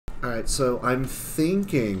Alright, so I'm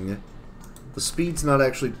thinking the speed's not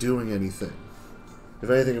actually doing anything.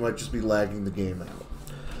 If anything, it might just be lagging the game out.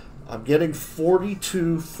 I'm getting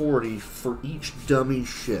 4240 for each dummy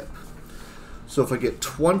ship. So if I get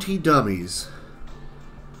 20 dummies,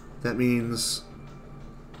 that means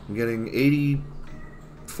I'm getting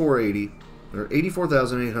 8480 or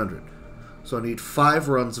 84,800. So I need 5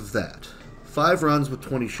 runs of that. 5 runs with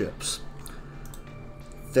 20 ships.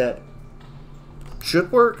 That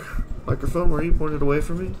should work. Microphone, why are you pointed away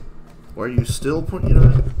from me? Why are you still pointing? You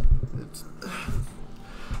know, it's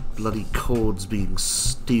bloody codes being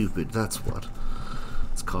stupid. That's what.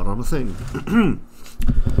 It's caught on a thing.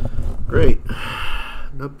 Great.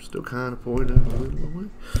 Nope, still kind of pointed a little away.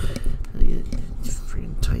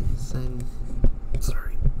 Freaking tight thing.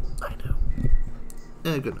 Sorry, I know.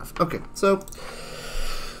 Yeah, good enough. Okay, so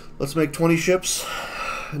let's make 20 ships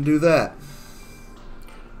and do that.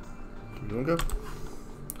 You want to go?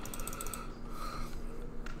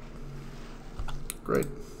 Great.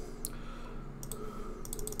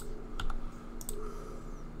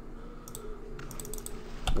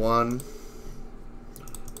 One,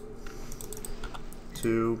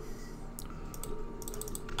 2,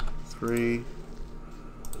 3,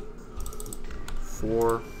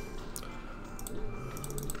 4,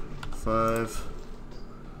 5,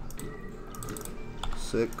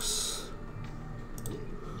 6,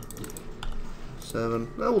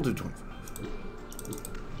 7. Well, we'll do 25.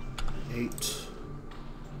 8,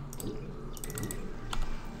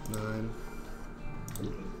 9,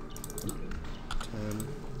 10,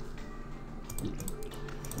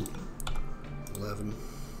 11,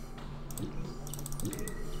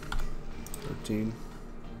 13,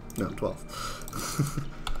 no, 12.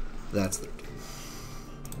 That's 13.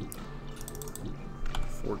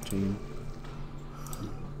 14,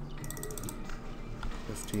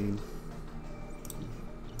 15,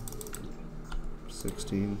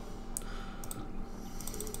 16,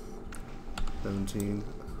 17,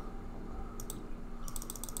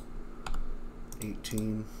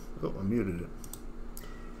 18, oh, I muted it,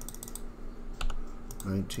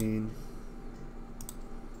 19,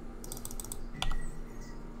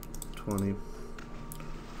 20,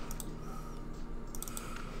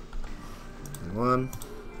 21,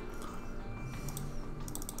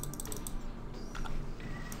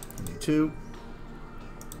 22,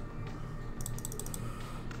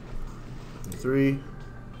 23,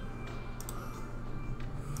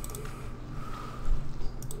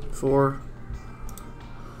 24,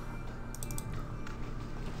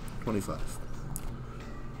 25.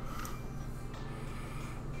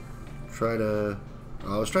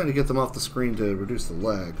 I was trying to get them off the screen to reduce the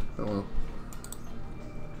lag. Oh well.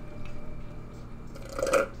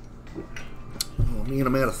 Oh, me and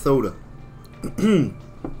I'm out of soda. Oh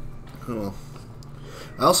well.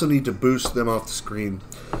 I also need to boost them off the screen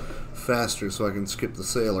faster so I can skip the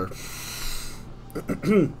sailor.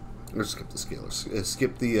 Or skip the scaler.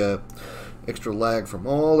 Skip the extra lag from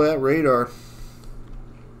all that radar.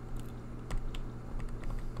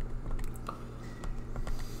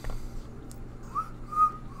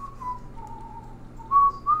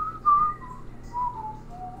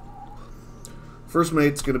 First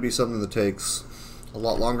mate's going to be something that takes a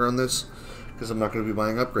lot longer on this because I'm not going to be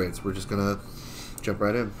buying upgrades. We're just going to jump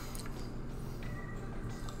right in.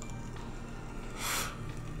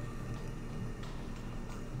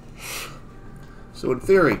 So in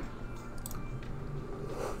theory,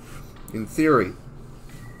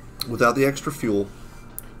 without the extra fuel,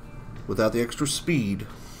 without the extra speed,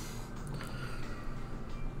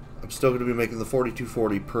 I'm still going to be making the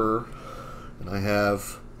 4240 per, and I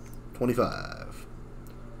have 25.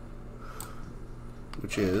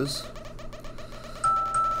 Which is,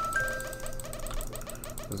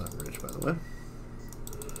 because I'm rich, by the way.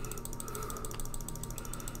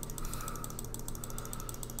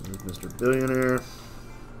 There's Mr. Billionaire.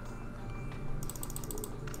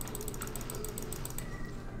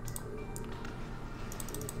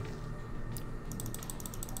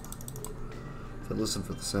 If I listen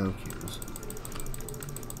for the sound cues.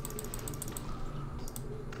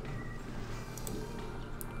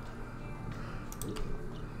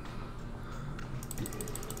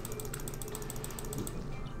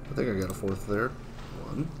 I think I got a fourth there.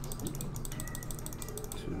 1,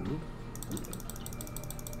 2,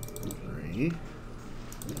 3,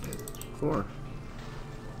 4.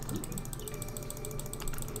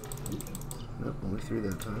 Nope, only 3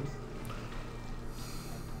 that time.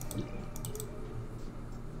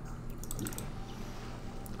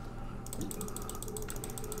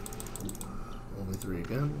 Only 3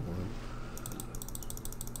 again. 1,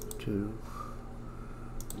 2,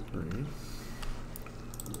 3.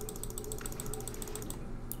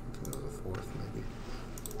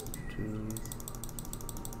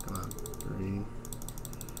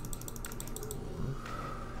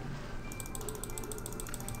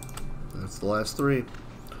 the last 3.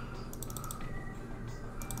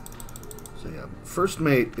 So yeah, first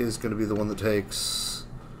mate is going to be the one that takes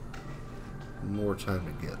more time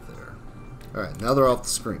to get there. Alright, now they're off the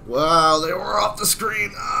screen. Wow, they were off the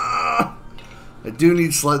screen! Ah! I do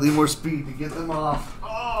need slightly more speed to get them off.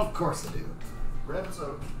 Oh, of course I do. Grab a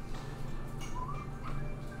soda.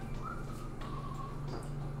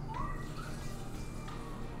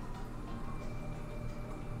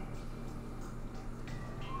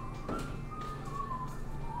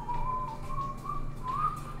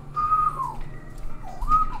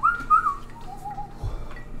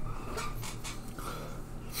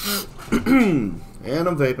 And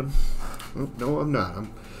I'm vaping. Oh, no, I'm not.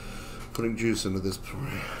 I'm putting juice into this before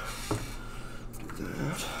I do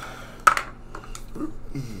that.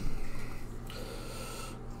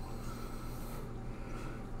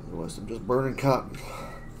 Otherwise, I'm just burning cotton.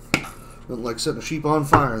 Nothing like setting a sheep on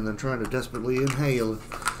fire and then trying to desperately inhale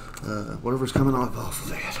whatever's coming off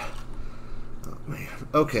of it. Oh, man.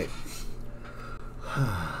 Okay.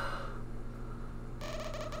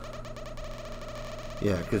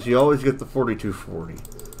 Yeah, because you always get the 4240.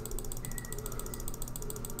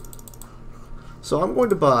 So I'm going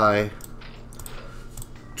to buy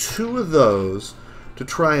 2 of those to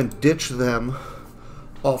try and ditch them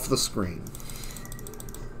off the screen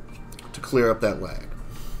to clear up that lag.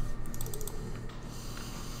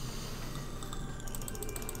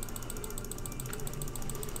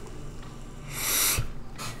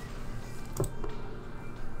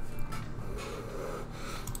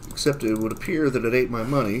 Except it would appear that it ate my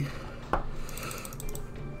money.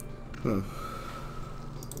 Huh.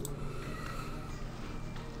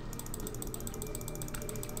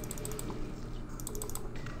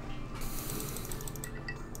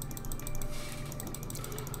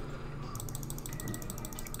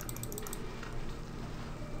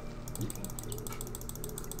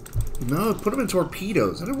 No, put them in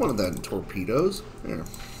torpedoes. I didn't want that in torpedoes. There.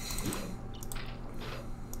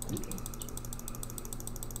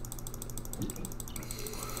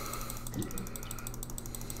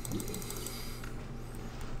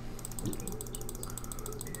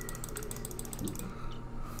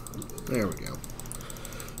 There we go.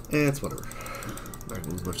 It's whatever. I can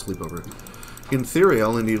lose much sleep over it. In theory, I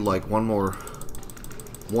only need like one more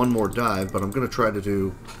dive, but I'm going to try to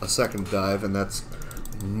do a second dive, and that's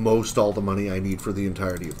most all the money I need for the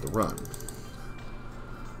entirety of the run.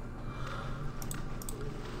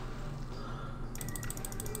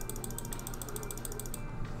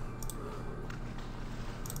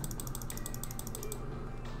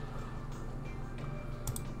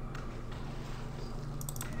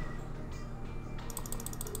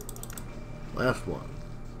 Last one.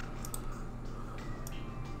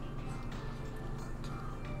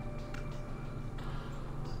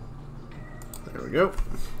 There we go.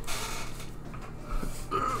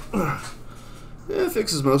 Yeah, it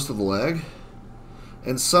fixes most of the lag.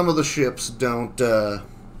 And some of the ships don't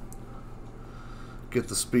get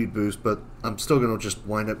the speed boost, but I'm still going to just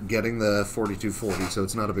wind up getting the 4240, so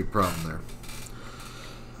it's not a big problem there.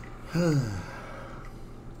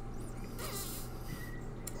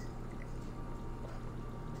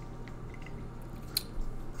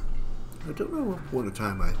 I don't know what point of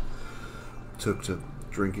time I took to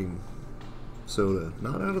drinking soda.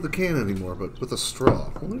 Not out of the can anymore, but with a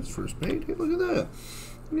straw. Well, there's first mate. Hey, look at that.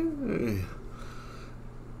 Yay.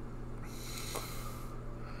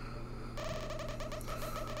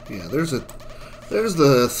 Yeah, there's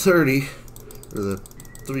the 30, or the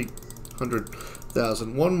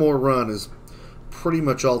 300,000. One more run is pretty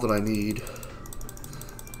much all that I need.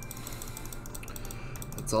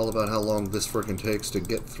 It's all about how long this frickin' takes to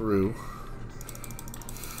get through.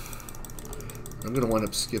 I'm gonna wind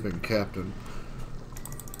up skipping Captain.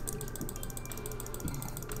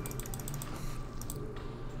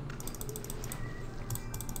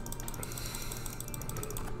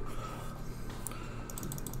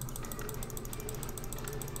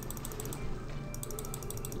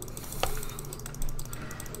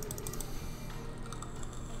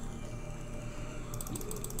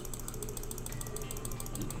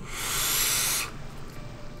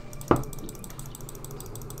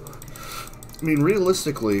 I mean,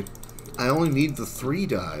 realistically, I only need the 3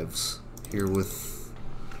 dives here with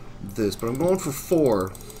this, but I'm going for 4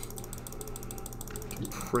 to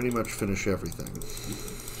pretty much finish everything.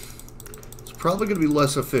 It's probably going to be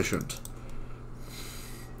less efficient.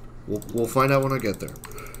 We'll find out when I get there.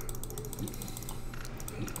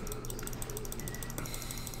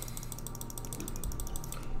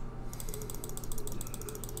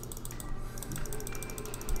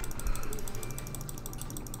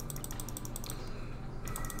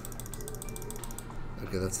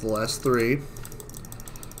 Okay, that's the last 3.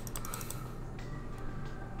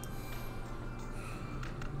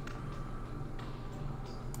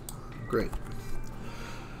 Great.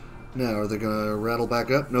 Now, are they going to rattle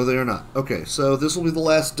back up? No, they are not. Okay, so this will be the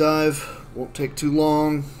last dive. Won't take too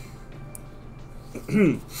long.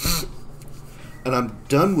 And I'm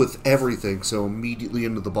done with everything, so immediately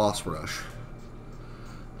into the boss rush.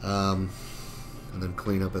 And then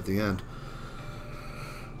clean up at the end.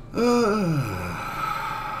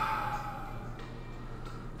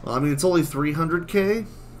 Well, I mean, it's only 300k.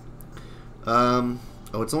 Oh,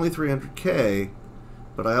 it's only 300k,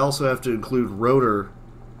 but I also have to include rotor.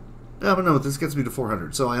 No, but no, this gets me to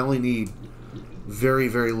 400, so I only need very,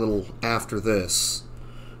 very little after this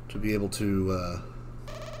to be able to,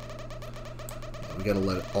 we gotta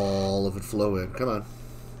let all of it flow in. Come on.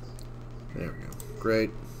 There we go. Great.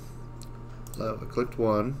 So I clicked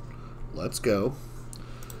 1. Let's go.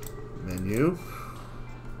 Menu.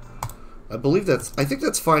 I think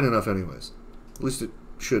that's fine enough anyways. At least it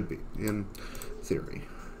should be, in theory.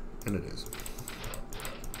 And it is.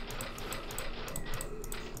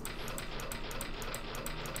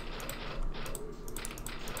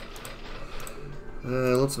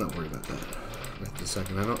 Let's not worry about that right this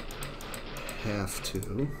second. I don't have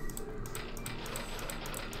to.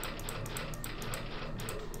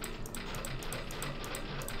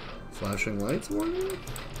 Flashing lights warning?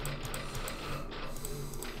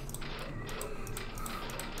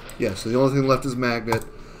 Yeah, so the only thing left is magnet.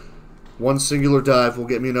 One singular dive will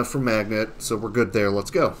get me enough for magnet, so we're good there.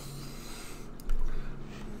 Let's go.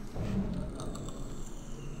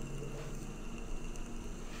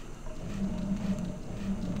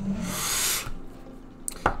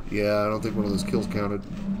 Yeah, I don't think one of those kills counted.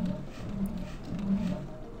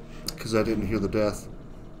 Because I didn't hear the death.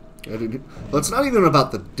 Well, it's not even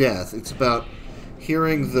about the death. It's about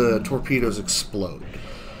hearing the torpedoes explode.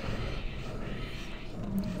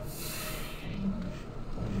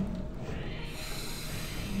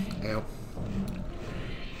 Ow.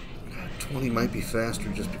 20 might be faster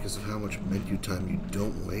just because of how much menu time you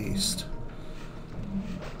don't waste.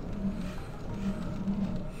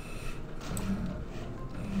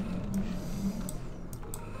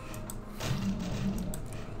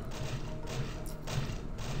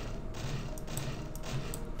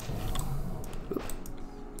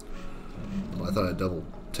 I thought I double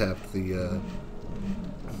tapped the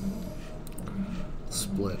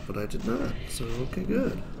split, but I did not. So, okay,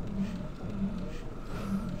 good.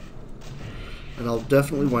 And I'll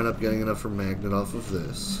definitely wind up getting enough for magnet off of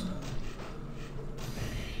this.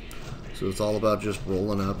 So it's all about just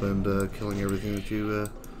rolling up and killing everything that you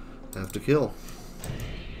have to kill.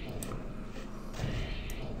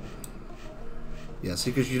 Yeah,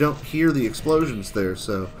 see, because you don't hear the explosions there,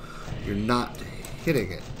 so you're not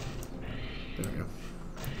hitting it. There we go.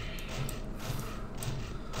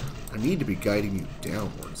 I need to be guiding you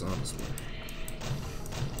downwards, honestly.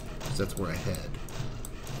 Because that's where I head.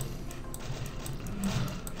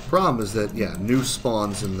 Problem is that, yeah, new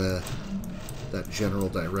spawns in that general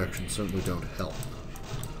direction certainly don't help.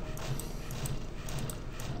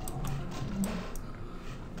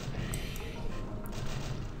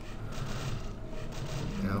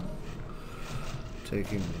 Now,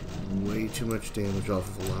 taking way too much damage off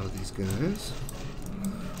of a lot of these guys.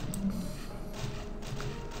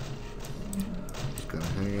 Just gotta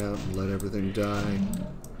hang out and let everything die.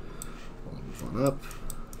 I'll move on up.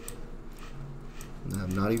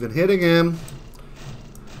 I'm not even hitting him.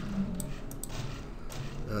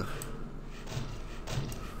 Ugh.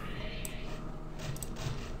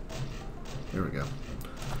 There we go.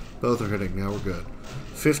 Both are hitting. Now we're good.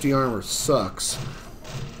 50 armor sucks.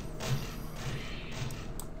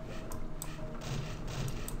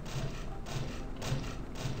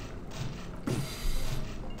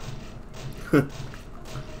 Your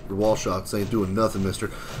wall shots ain't doing nothing,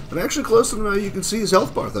 mister. I'm actually close to him now. You can see his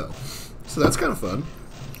health bar, though. So that's kind of fun.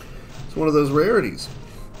 It's one of those rarities.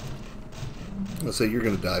 I'll say you're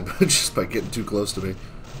going to die just by getting too close to me.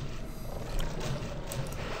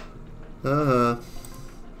 Alright,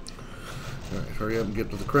 hurry up and get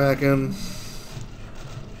to the Kraken.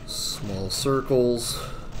 Small circles.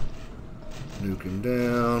 Nuke him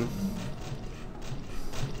down.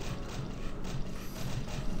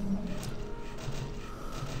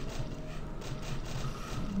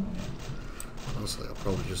 Honestly, I'll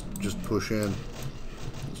probably just push in.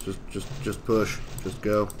 Just push. Just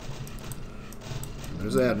go. And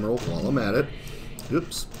there's Admiral while I'm at it.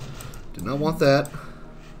 Oops. Did not want that.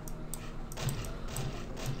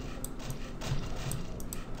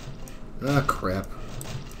 Ah, crap.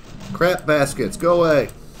 Crap baskets, go away.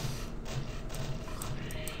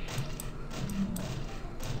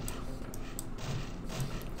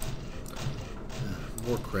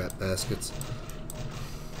 More crap baskets.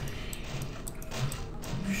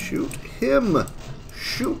 Shoot him!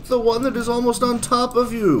 Shoot the one that is almost on top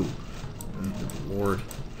of you! Oh, good lord.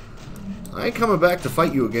 I ain't coming back to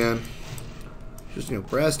fight you again. Just, you know,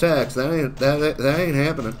 brass tacks. That ain't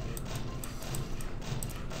happening.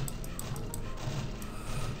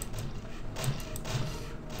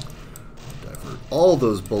 Divert all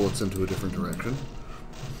those bullets into a different direction.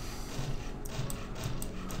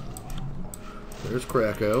 There's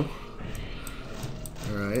Krakow.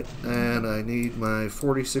 Alright, and I need my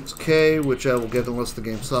 46k, which I will get unless the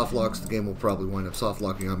game soft locks. The game will probably wind up soft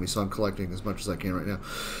locking on me, so I'm collecting as much as I can right now.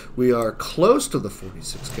 We are close to the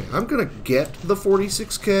 46k. I'm going to get the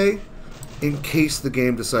 46k in case the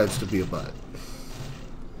game decides to be a butt.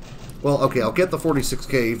 Well, okay, I'll get the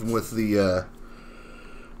 46k even with the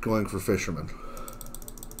going for fishermen.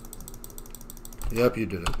 Yep, you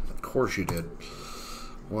did it. Of course you did.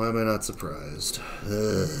 Why am I not surprised?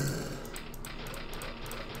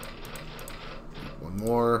 One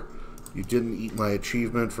more. You didn't eat my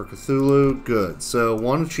achievement for Cthulhu. Good. So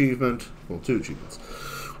one achievement. Well, two achievements.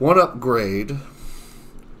 One upgrade.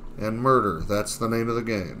 And murder. That's the name of the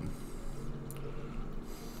game.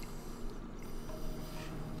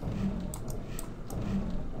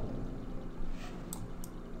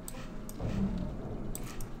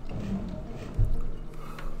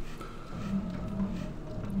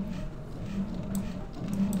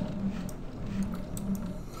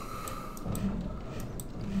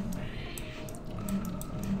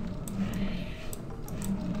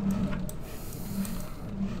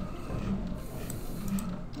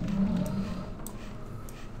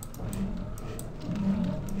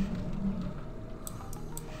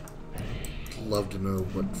 Love to know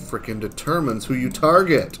what frickin' determines who you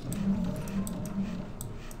target.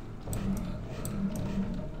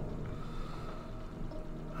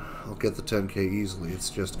 I'll get the 10k easily. It's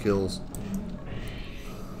just kills.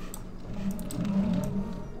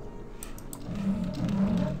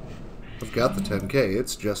 I've got the 10k.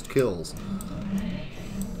 It's just kills.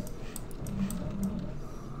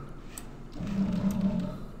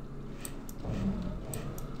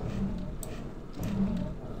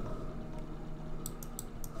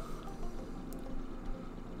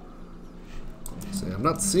 I'm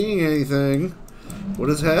not seeing anything. What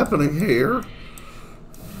is happening here?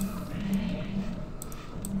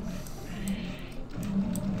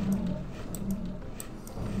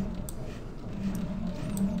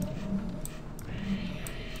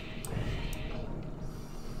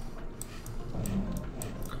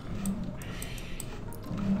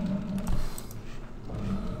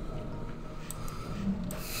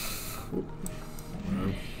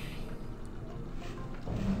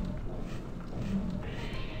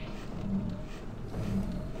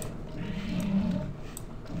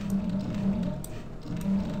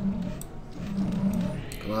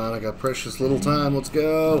 Come on, I got precious little time. Let's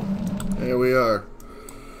go. There we are.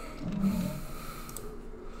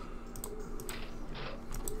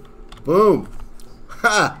 Boom.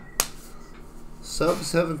 Ha! Sub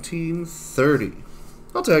 1730.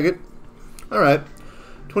 I'll take it. Alright.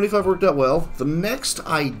 25 worked out well. The next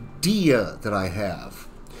idea that I have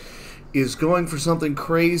is going for something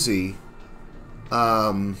crazy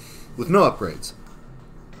with no upgrades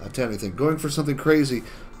to anything. Going for something crazy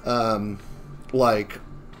like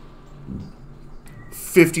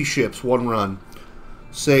 50 ships, one run.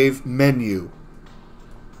 Save menu.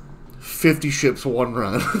 50 ships, one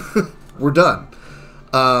run. We're done.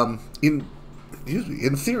 In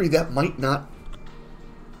theory, that might not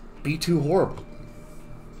be too horrible.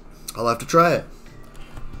 I'll have to try it.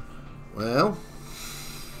 Well,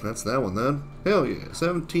 that's that one then. Hell yeah.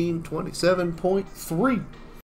 1727.3.